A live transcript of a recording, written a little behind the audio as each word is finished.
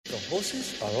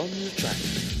horses are on the track.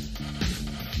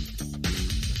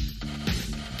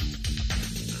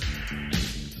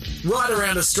 Right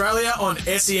around Australia on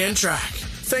SEN Track.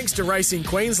 Thanks to Racing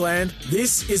Queensland,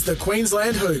 this is the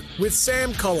Queensland Hoop with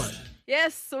Sam Collett.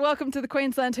 Yes, welcome to the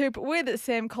Queensland Hoop with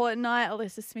Sam Collett and I.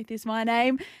 Alyssa Smith is my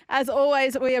name. As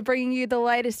always, we are bringing you the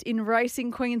latest in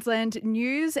Racing Queensland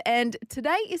news, and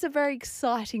today is a very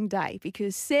exciting day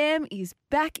because Sam is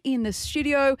back in the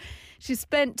studio. She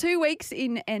spent 2 weeks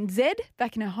in NZ,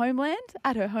 back in her homeland,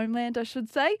 at her homeland, I should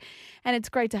say, and it's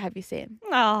great to have you, Sam.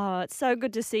 Oh, it's so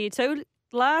good to see you too.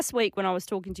 Last week when I was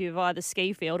talking to you via the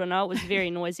ski field, I know it was very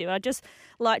noisy, but I'd just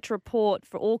like to report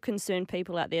for all concerned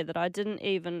people out there that I didn't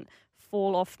even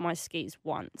fall off my skis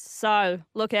once. So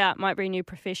look out, might be a new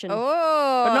profession.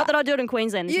 Oh. But not that I do it in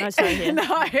Queensland. There's no snow here. No,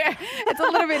 it's a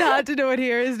little bit hard to do it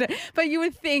here, isn't it? But you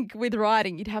would think with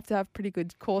riding you'd have to have pretty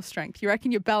good core strength. You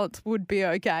reckon your balance would be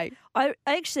okay? I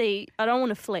don't want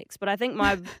to flex, but I think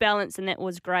my balance in that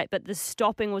was great. But the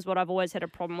stopping was what I've always had a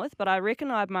problem with. But I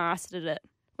reckon I mastered it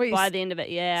by the end of it.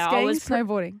 Yeah, skiing, I was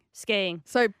snowboarding, skiing.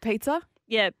 So pizza.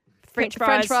 Yeah. French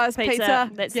fries, pizza.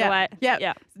 That's the way.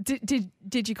 Yeah.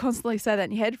 Did you constantly say that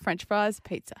in your head? French fries,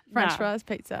 pizza. French fries,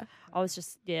 pizza. I was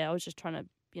just trying to,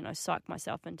 psych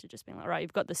myself into just being like, right,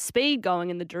 you've got the speed going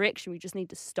in the direction, we just need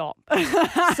to stop.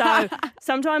 So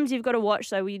sometimes you've got to watch.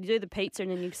 So when you do the pizza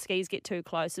and then your skis get too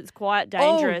close, it's quite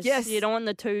dangerous. Oh, yes. You don't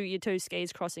want your two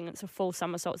skis crossing. It's a full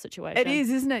somersault situation. It is,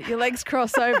 isn't it? Your legs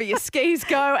cross over, your skis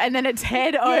go, and then it's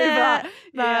head over.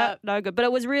 No good. But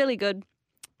it was really good.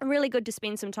 Really good to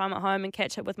spend some time at home and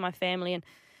catch up with my family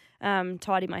and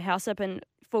tidy my house up. And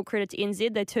full credit to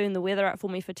NZ, they turned the weather up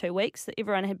for me for 2 weeks.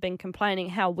 Everyone had been complaining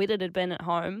how wet it had been at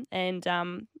home, and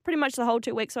pretty much the whole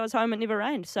 2 weeks I was home, it never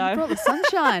rained. So you brought the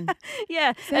sunshine.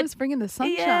 Yeah, Sam's bringing the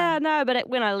sunshine. Yeah, no, but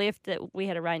when I left, we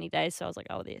had a rainy day, so I was like,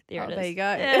 oh, there it is. There you go.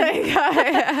 Yeah. There you go.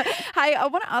 Hey, I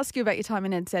want to ask you about your time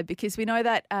in NZ because we know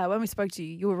that when we spoke to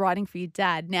you, you were riding for your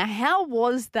dad. Now, how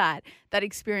was that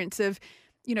experience of,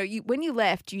 when you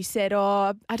left, you said,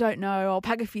 oh, I don't know, I'll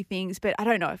pack a few things, but I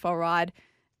don't know if I'll ride.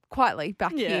 Quietly,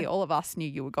 back here, all of us knew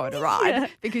you were going to ride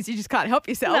because you just can't help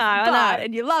yourself.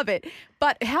 And you love it.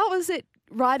 But how was it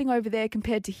riding over there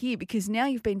compared to here? Because now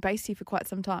you've been based here for quite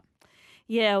some time.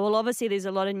 Yeah, well, obviously there's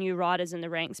a lot of new riders in the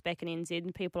ranks back in NZ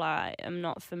and people I am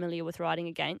not familiar with riding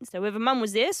against. However, Mum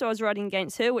was there, so I was riding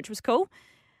against her, which was cool.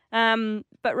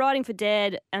 But riding for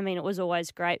Dad, it was always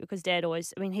great because Dad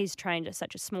he's trained at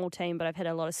such a small team, but I've had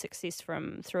a lot of success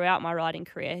throughout my riding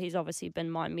career. He's obviously been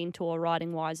my mentor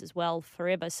riding-wise as well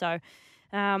forever. So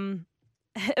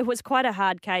it was quite a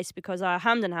hard case because I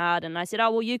hummed and hawed and I said,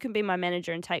 oh, well, you can be my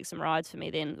manager and take some rides for me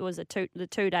then. It was the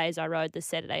 2 days I rode the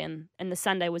Saturday and the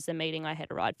Sunday was the meeting I had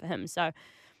to ride for him. So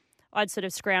I'd sort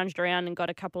of scrounged around and got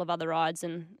a couple of other rides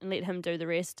and let him do the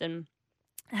rest. And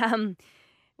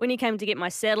when he came to get my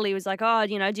saddle, he was like, oh,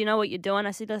 do you know what you're doing?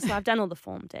 I said, listen, I've done all the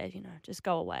form, Dad, just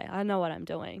go away. I know what I'm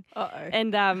doing. Uh-oh.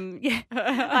 And,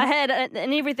 I had,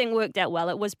 and everything worked out well.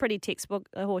 It was pretty textbook.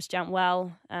 The horse jumped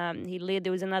well. He led.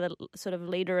 There was another sort of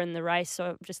leader in the race,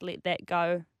 so I just let that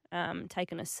go,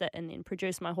 taking a sit and then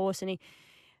produced my horse. And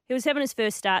he was having his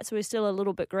first start, so he was still a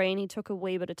little bit green. He took a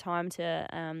wee bit of time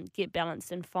to get balanced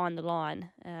and find the line.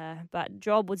 But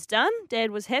job was done.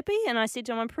 Dad was happy, and I said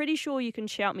to him, I'm pretty sure you can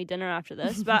shout me dinner after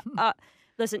this. But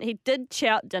listen, he did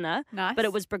shout dinner, nice. But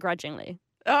it was begrudgingly.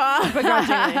 Oh.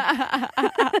 Begrudgingly.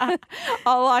 I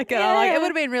like it. Yeah. I like it. It would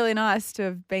have been really nice to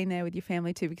have been there with your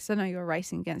family too because I know you were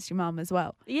racing against your mum as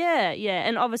well. Yeah.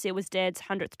 And obviously it was Dad's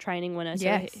 100th training winner, so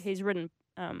yes. He's ridden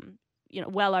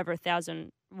well over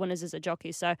 1,000 winners as a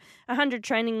jockey. So 100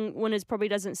 training winners probably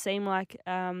doesn't seem like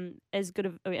as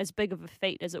big of a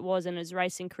feat as it was in his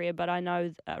racing career, but I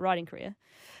know riding career.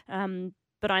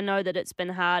 But I know that it's been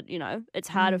hard. It's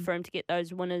harder for him to get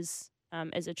those winners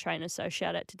as a trainer. So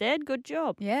shout out to Dad. Good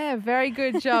job. Yeah, very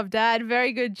good job, Dad.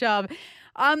 Very good job.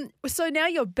 So now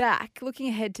you're back, looking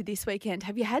ahead to this weekend.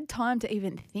 Have you had time to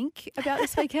even think about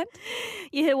this weekend?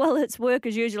 Yeah, well, it's work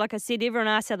as usual. Like I said, everyone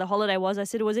asked how the holiday was. I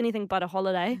said it was anything but a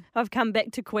holiday. I've come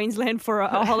back to Queensland for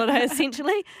a holiday,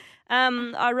 essentially.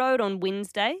 I rode on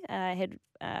Wednesday. I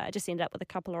just ended up with a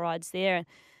couple of rides there.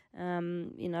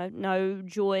 No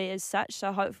joy as such.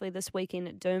 So hopefully this weekend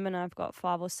at Doomben, I've got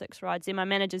 5 or 6 rides there. My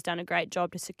manager's done a great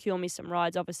job to secure me some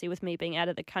rides, obviously with me being out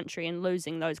of the country and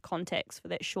losing those contacts for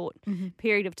that short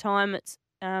period of time. It's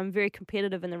very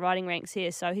competitive in the riding ranks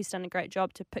here, so he's done a great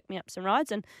job to pick me up some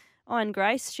rides. And Iron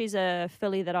Grace, she's a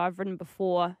filly that I've ridden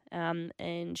before,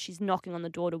 and she's knocking on the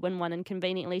door to win one, and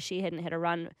conveniently she hadn't had a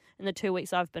run in the 2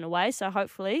 weeks I've been away, so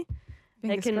hopefully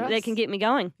Fingers that crossed. can get me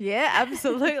going. Yeah,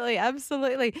 absolutely,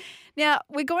 absolutely. Now,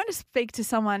 we're going to speak to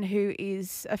someone who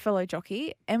is a fellow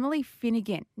jockey, Emily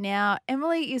Finnegan. Now,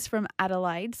 Emily is from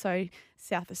Adelaide, so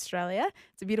South Australia.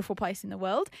 It's a beautiful place in the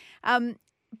world.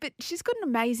 But she's got an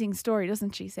amazing story,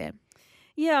 doesn't she, Sam?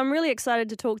 Yeah, I'm really excited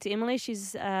to talk to Emily.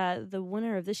 She's the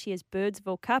winner of this year's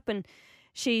Birdsville Cup, and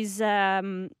she's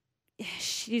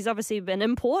obviously been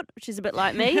import, which is a bit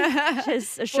like me.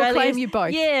 We'll claim you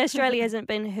both. Yeah, Australia hasn't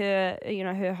been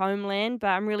her homeland, but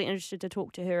I'm really interested to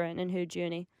talk to her and her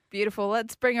journey. Beautiful.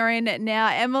 Let's bring her in now.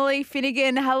 Emily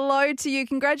Finnegan, hello to you.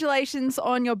 Congratulations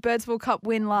on your Birdsville Cup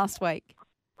win last week.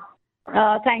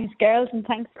 Thanks, girls, and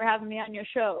thanks for having me on your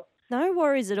show. No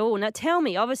worries at all. Now tell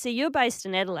me, obviously you're based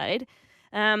in Adelaide.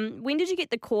 When did you get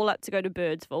the call up to go to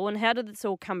Birdsville, and how did this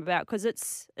all come about? Because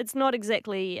it's not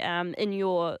exactly in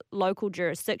your local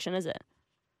jurisdiction, is it?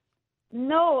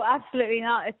 No, absolutely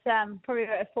not. It's probably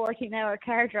about a 14-hour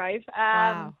car drive.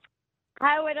 Wow.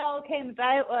 How it all came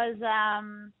about was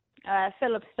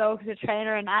Philip Stokes, a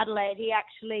trainer in Adelaide. He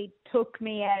actually took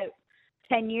me out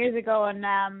 10 years ago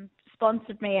and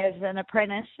sponsored me as an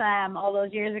apprentice all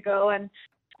those years ago. And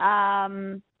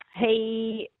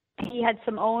he had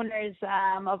some owners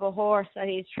of a horse that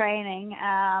he's training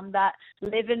that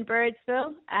live in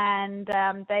Birdsville, and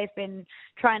they've been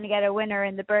trying to get a winner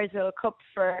in the Birdsville Cup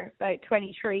for about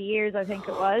 23 years, I think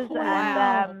it was.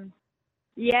 Wow. And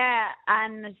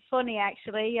and it's funny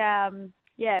actually.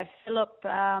 Philip,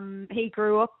 he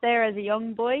grew up there as a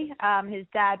young boy. His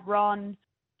dad, Ron,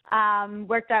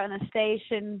 worked out in a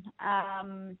station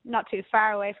not too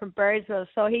far away from Birdsville,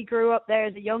 so he grew up there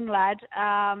as a young lad.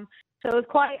 So it was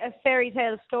quite a fairy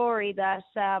tale story that,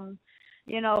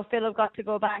 Philip got to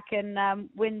go back and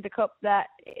win the cup that,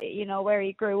 where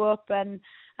he grew up. And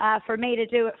for me to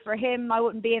do it for him, I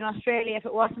wouldn't be in Australia if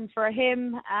it wasn't for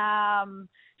him.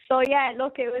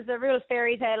 It was a real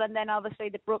fairy tale. And then obviously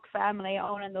the Brooke family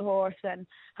owning the horse and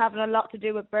having a lot to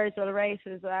do with Birdsville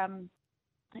races.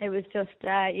 It was just,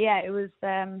 it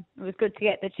was good to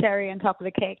get the cherry on top of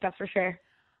the cake, that's for sure.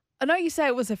 I know you say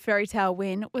it was a fairy tale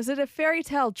win. Was it a fairy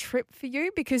tale trip for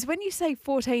you? Because when you say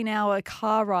 14-hour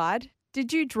car ride,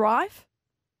 did you drive?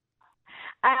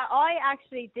 I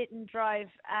actually didn't drive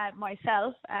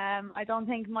myself. I don't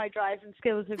think my driving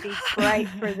skills would be great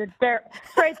for the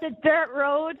dirt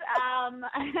road.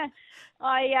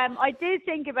 I did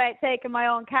think about taking my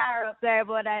own car up there,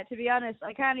 but to be honest,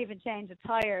 I can't even change a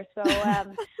tire. So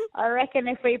I reckon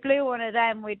if we blew one of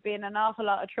them, we'd be in an awful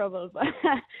lot of trouble.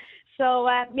 So,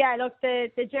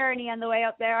 the journey on the way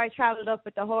up there, I travelled up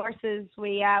with the horses.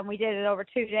 We did it over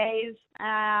 2 days.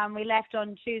 We left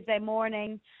on Tuesday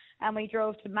morning and we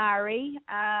drove to Mari,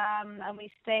 and we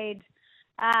stayed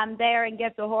there and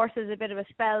gave the horses a bit of a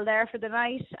spell there for the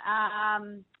night.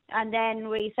 And then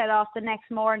we set off the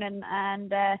next morning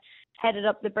and headed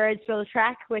up the Birdsville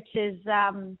track, which is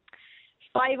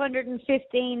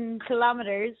 515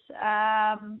 kilometres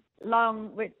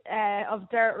long with of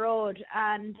dirt road,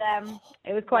 and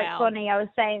it was quite funny. I was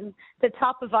saying the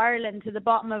top of Ireland to the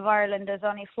bottom of Ireland is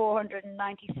only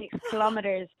 496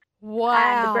 kilometres. Wow.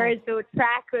 And the Birdsville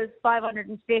track was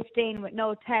 515 with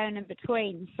no town in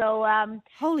between. So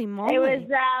holy moly. It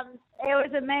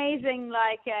was amazing,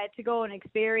 to go and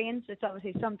experience. It's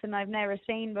obviously something I've never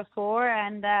seen before,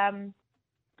 and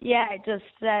just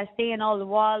seeing all the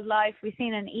wildlife. We've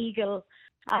seen an eagle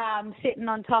sitting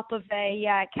on top of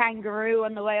a kangaroo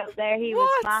on the way up there. He was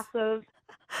massive.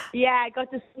 Yeah, I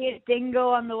got to see a dingo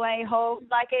on the way home.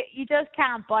 You just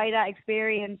can't buy that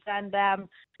experience. And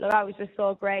I was just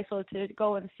so grateful to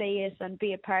go and see it and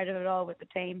be a part of it all with the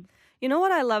team. You know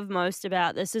what I love most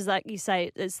about this is, like you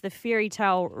say, it's the fairy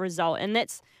tale result. And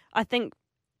that's, I think,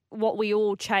 what we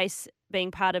all chase being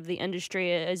part of the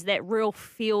industry is that real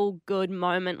feel-good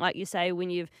moment, like you say, when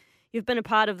you've been a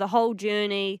part of the whole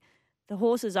journey. The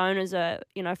horses' owners are,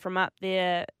 from up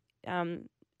there,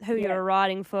 who you're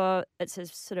riding for. It's a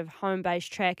sort of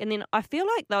home-based track. And then I feel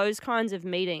like those kinds of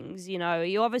meetings, you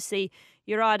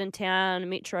ride in town,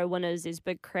 Metro winners, there's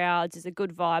big crowds, there's a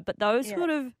good vibe. But those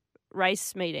sort of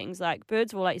race meetings, like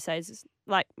Birdsville, like you say, is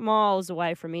like miles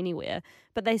away from anywhere.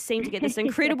 But they seem to get this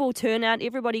incredible turnout.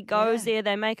 Everybody goes there.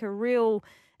 They make a real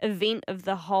event of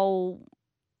the whole,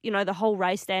 the whole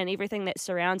race day and everything that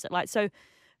surrounds it. So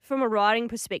from a riding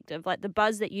perspective, the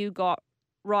buzz that you got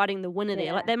riding the winner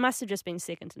there, that must have just been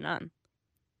second to none.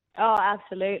 Oh,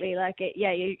 absolutely.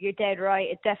 You're dead right.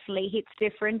 It definitely hits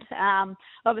different.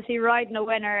 Obviously, riding a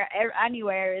winner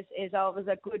anywhere is always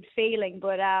a good feeling.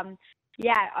 But I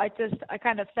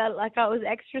kind of felt like I was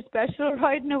extra special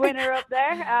riding a winner up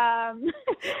there. And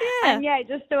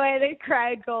just the way the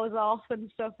crowd goes off and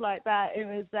stuff like that. It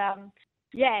was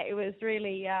yeah, it was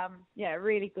really, a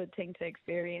really good thing to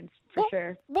experience for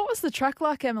sure. What was the track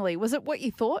like, Emily? Was it what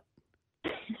you thought?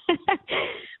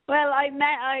 Well, I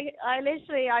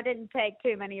literally didn't take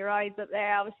too many rides up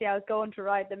there. Obviously, I was going to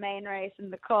ride the main race in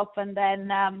the Cup, and then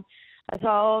I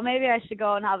thought, oh, maybe I should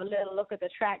go and have a little look at the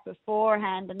track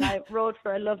beforehand. And I rode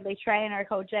for a lovely trainer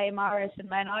called Jay Morris in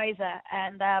Mount Isa,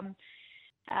 and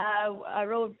I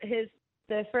rode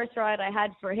the first ride I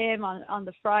had for him on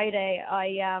the Friday.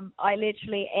 I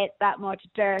literally ate that much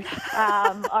dirt.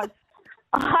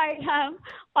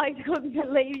 I couldn't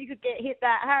believe you could get hit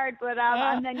that hard, but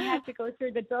and then you had to go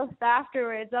through the dust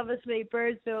afterwards. Obviously,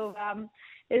 Birdsville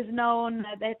is known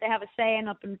that they have a saying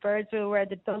up in Birdsville where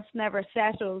the dust never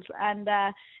settles, and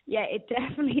it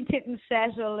definitely didn't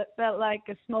settle. It felt like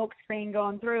a smoke screen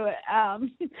going through it.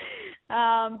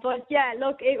 But yeah,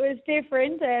 look, it was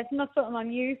different. It's not something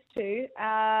I'm used to,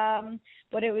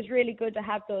 but it was really good to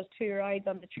have those 2 rides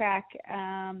on the track.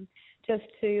 Just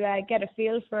to get a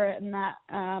feel for it and that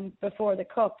before the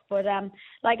Cup. But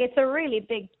it's a really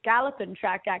big galloping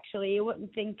track actually. You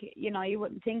wouldn't think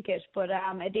it, but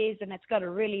it is, and it's got a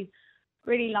really,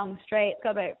 really long straight. It's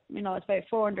got about, it's about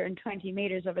 420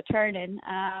 meters of a turn in.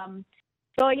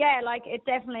 So yeah, it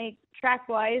definitely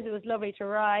track-wise, it was lovely to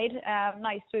ride.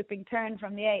 Nice swooping turn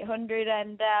from the 800,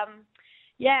 and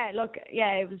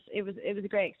it was a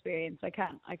great experience. I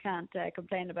can't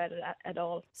complain about it at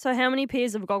all. So how many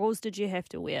pairs of goggles did you have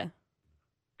to wear?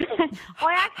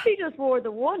 I actually just wore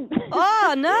the one.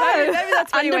 Oh no! Maybe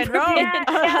that's where you went wrong.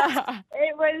 Yeah.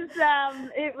 It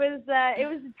was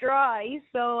dry,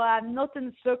 so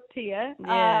nothing stuck to you.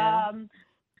 Yeah.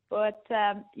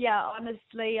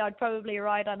 Honestly, I'd probably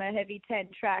ride on a heavy 10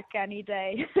 track any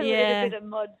day with Yeah. a bit of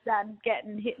mud than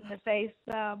getting hit in the face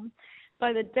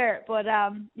by the dirt. But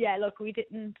look, we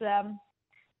didn't.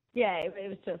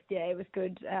 It was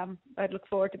good. I'd look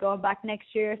forward to going back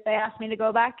next year if they ask me to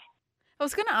go back. I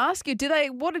was going to ask you, do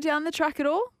they water down the track at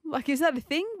all? Is that a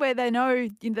thing where they know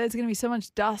there's going to be so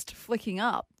much dust flicking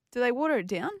up? Do they water it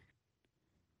down?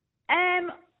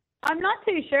 I'm not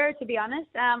too sure, to be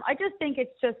honest. I just think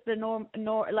it's just an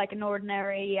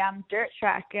ordinary dirt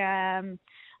track. I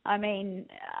think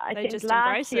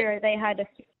last year they had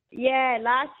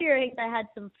last year I think they had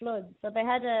some floods, so they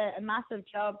had a massive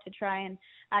job to try and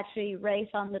actually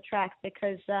race on the track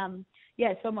because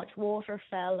so much water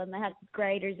fell, and they had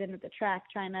graders in at the track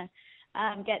trying to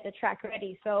get the track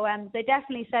ready. So they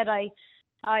definitely said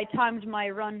I timed my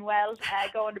run well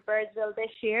going to Birdsville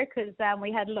this year because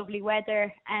we had lovely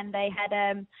weather, and they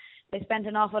spent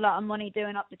an awful lot of money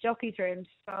doing up the jockeys' rooms.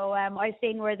 So I've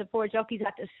seen where the poor jockeys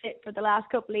had to sit for the last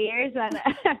couple of years, and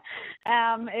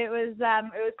it was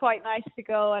quite nice to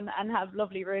go and have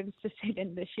lovely rooms to sit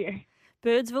in this year.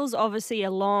 Birdsville's obviously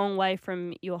a long way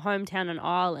from your hometown in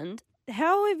Ireland.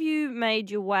 How have you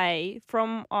made your way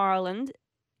from Ireland,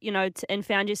 and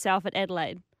found yourself at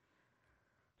Adelaide?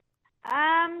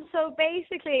 So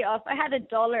basically, if I had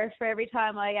 $1 for every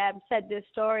time I said this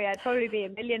story, I'd probably be a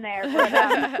millionaire. But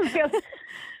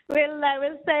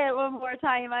we'll say it one more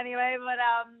time anyway. But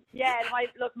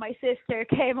my sister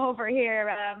came over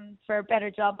here for a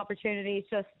better job opportunity.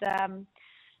 She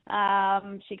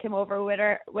came over with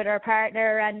her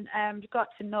partner and got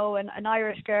to know an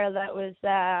Irish girl that was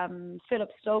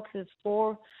Philip Stokes'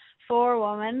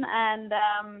 forewoman, and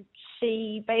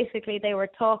they were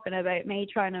talking about me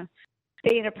trying to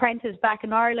be an apprentice back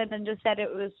in Ireland, and just said it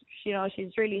was,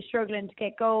 she's really struggling to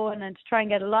get going and to try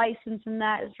and get a license, and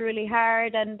that is really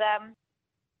hard. And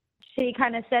she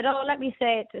kind of said, oh, let me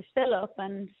say it to Philip,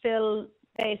 and Phil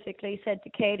basically said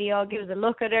to Katie, I'll give us a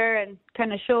look at her, and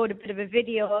kind of showed a bit of a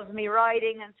video of me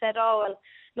riding and said, oh, well,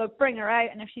 look, bring her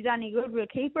out, and if she's any good, we'll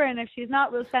keep her, and if she's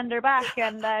not, we'll send her back.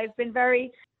 And I've been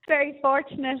very, very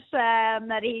fortunate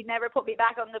that he never put me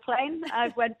back on the plane.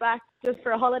 I went back just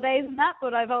for holidays and that,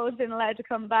 but I've always been allowed to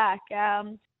come back.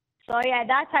 So yeah,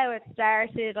 that's how it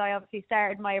started. I obviously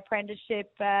started my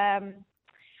apprenticeship with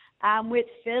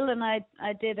Phil, and I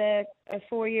did a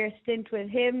 4-year stint with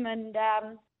him, and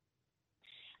I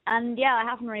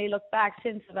haven't really looked back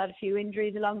since. I've had a few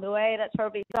injuries along the way. That's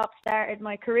probably started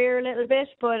my career a little bit,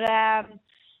 but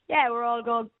we're all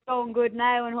going good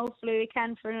now, and hopefully we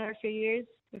can for another few years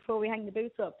before we hang the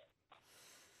boots up.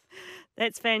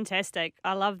 That's fantastic.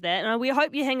 I love that. And we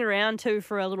hope you hang around too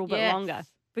for a little bit longer,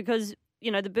 because,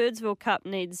 the Birdsville Cup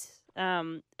needs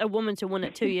a woman to win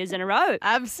it 2 years in a row.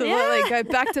 Absolutely. Yeah. Go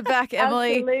back to back,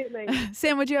 Emily. Absolutely.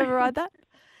 Sam, would you ever ride that?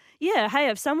 Yeah. Hey,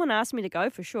 if someone asked me to go,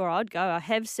 for sure, I'd go. I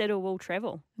have said I will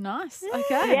travel. Nice.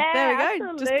 Okay. Yeah, there we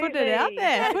go. Just put it out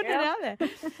there. Put it Yeah. out there.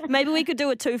 Maybe we could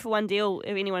do a 2-for-1 deal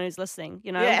if anyone who's listening.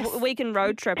 You know, Yes. we can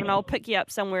road trip and I'll pick you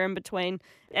up somewhere in between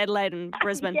Adelaide and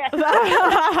Brisbane. Yeah.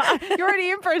 You're already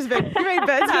in Brisbane. You mean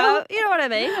Birdsville? You know what I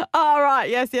mean? Oh, right.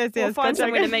 Yes. We'll find Gotcha.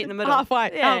 somewhere to meet in the middle.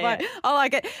 Halfway. Yeah, halfway. I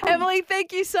like it. Emily,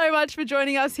 thank you so much for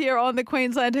joining us here on the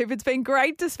Queensland Hoop. It's been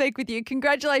great to speak with you.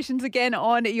 Congratulations again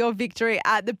on your victory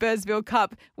at the Birdsville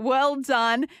Cup. Well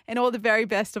done and all the very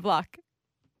best of luck.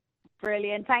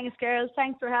 Brilliant. Thanks, girls.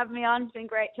 Thanks for having me on. It's been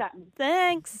great chatting.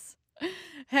 Thanks.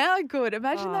 How good.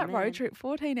 Imagine Oh, that man. road trip,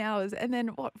 14 hours, and then,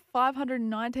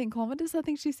 519 kilometres, I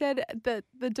think she said, the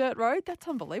dirt road? That's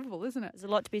unbelievable, isn't it? There's a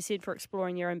lot to be said for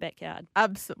exploring your own backyard.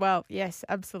 Well, yes,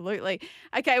 absolutely.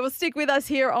 Okay, well, stick with us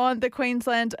here on the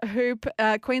Queensland Hoop.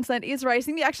 Queensland is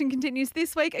racing. The action continues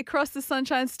this week across the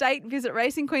Sunshine State. Visit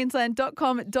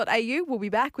racingqueensland.com.au. We'll be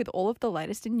back with all of the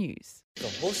latest in news. The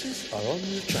horses are on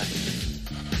the track.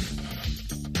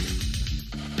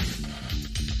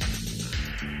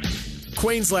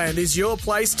 Queensland is your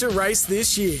place to race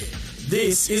this year.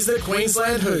 This is the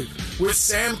Queensland Hoop with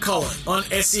Sam Collett on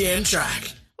SEN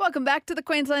Track. Welcome back to the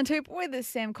Queensland Hoop with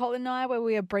Sam Collett and I, where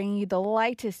we are bringing you the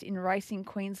latest in racing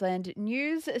Queensland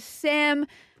news. Sam,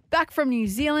 back from New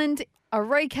Zealand, a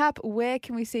recap. Where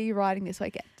can we see you riding this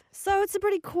weekend? So it's a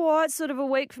pretty quiet sort of a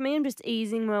week for me. I'm just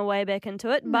easing my way back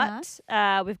into it. Nice.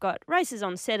 But we've got races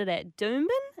on Saturday at Doomben.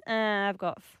 I've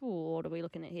got, what are we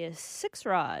looking at here? 6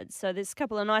 rides. So there's a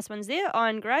couple of nice ones there.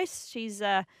 Iron Grace, she's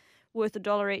worth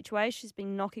 $1 each way. She's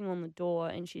been knocking on the door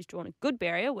and she's drawn a good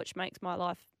barrier, which makes my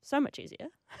life so much easier.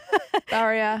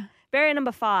 Barrier. Barrier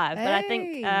number 5. But I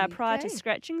think Hey, prior okay. to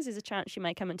scratchings, there's a chance she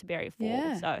may come into barrier 4.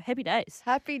 Yeah. So happy days.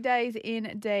 Happy days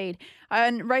indeed.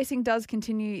 And racing does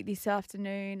continue this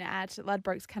afternoon at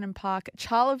Ladbrokes Cannon Park,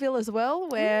 Charleville as well,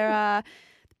 where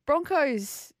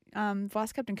Broncos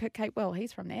Vice Captain Kurt Capewell,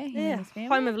 he's from there. Him and his family.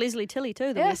 Home of Leslie Tilley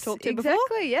too that we've talked to before.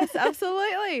 Exactly. Yes,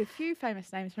 absolutely. A few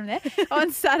famous names from there.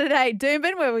 On Saturday,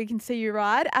 Doomben, where we can see you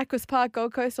ride. Aquas Park,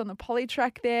 Gold Coast on the Poly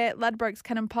track there. Ladbrokes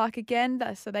Cannon Park again.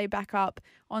 So they back up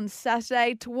on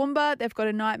Saturday. Toowoomba, they've got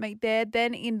a night meet there.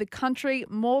 Then in the country,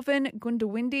 Morven,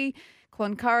 Goondiwindi,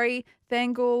 Cloncurry,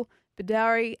 Thangal,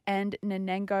 Bidari and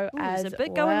Nanango as there's a bit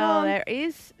well. going on. There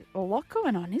is a lot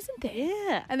going on, isn't there?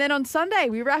 Yeah. And then on Sunday,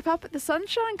 we wrap up at the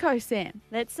Sunshine Coast, Sam.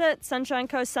 That's it. Sunshine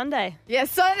Coast Sunday. Yeah,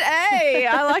 Hey,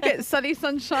 I like it. Sunny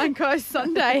Sunshine Coast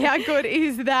Sunday. How good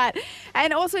is that?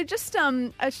 And also just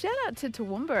a shout out to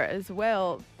Toowoomba as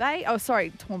well.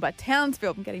 Toowoomba,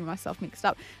 Townsville. I'm getting myself mixed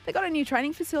up. They got a new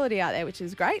training facility out there, which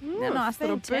is great. Ooh, A nice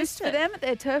little boost for fantastic. them at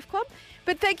their turf club.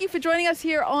 But thank you for joining us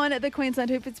here on the Queensland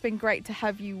Hoop. It's been great to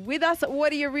have you with us.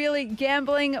 What are you really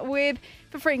gambling with?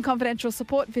 For free and confidential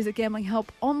support, visit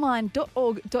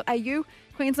gamblinghelponline.org.au.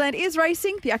 Queensland is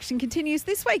racing. The action continues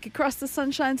this week across the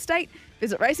Sunshine State.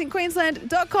 Visit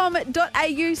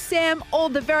racingqueensland.com.au. Sam, all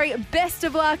the very best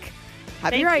of luck. Happy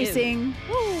Thank you. racing.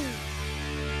 Woo.